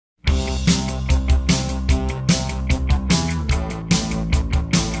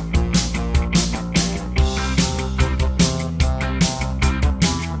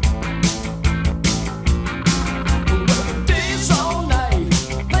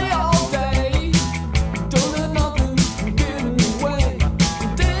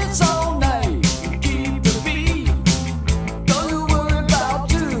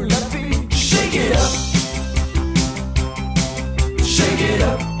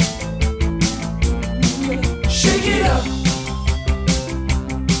it up.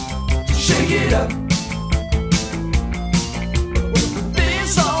 Shake it up.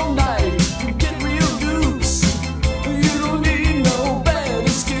 Dance all night, get real loose. You don't need no bad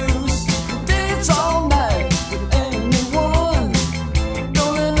excuse. Dance all night with anyone.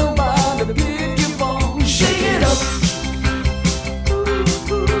 Don't let nobody pick your phone. Shake it up.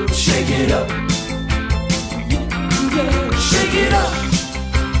 Shake it up. Yeah, shake it up.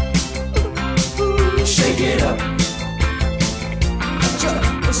 Shake it up.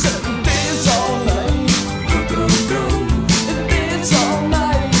 Dance all night. Dance all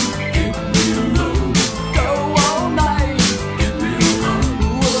night. Get real low. Go all night. Get real low.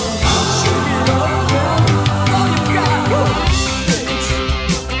 Shake it up, yeah. All you got. Dance.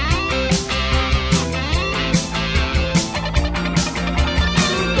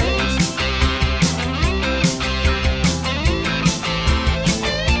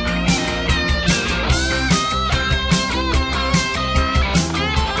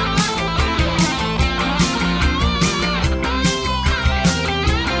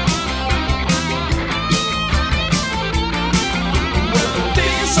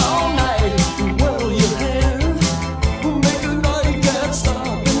 Dance all night, whirl your hair. Make a night, can't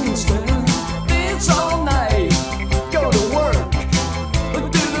stop and stare. Dance all night, go to work.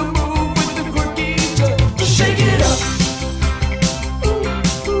 Do the move with the quirky jerk. Shake it up.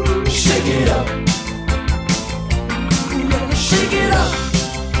 Shake it up. Yeah, shake it up.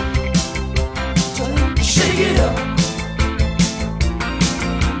 Shake it up.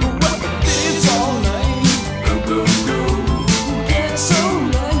 Well, dance all night. Dance all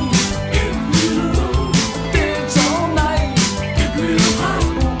night. Dance all night.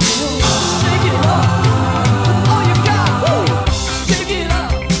 Shake it up. All you got. Shake it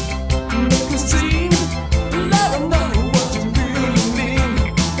up. Make a scene. Let 'em know what you really mean.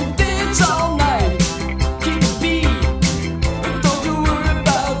 Dance all night. Keep the beat. Don't you worry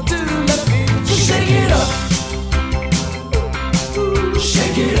about doing that beat. Shake it up.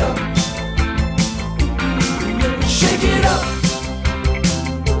 Shake it up. Shake it up.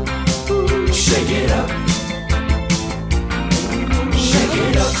 Shake it up.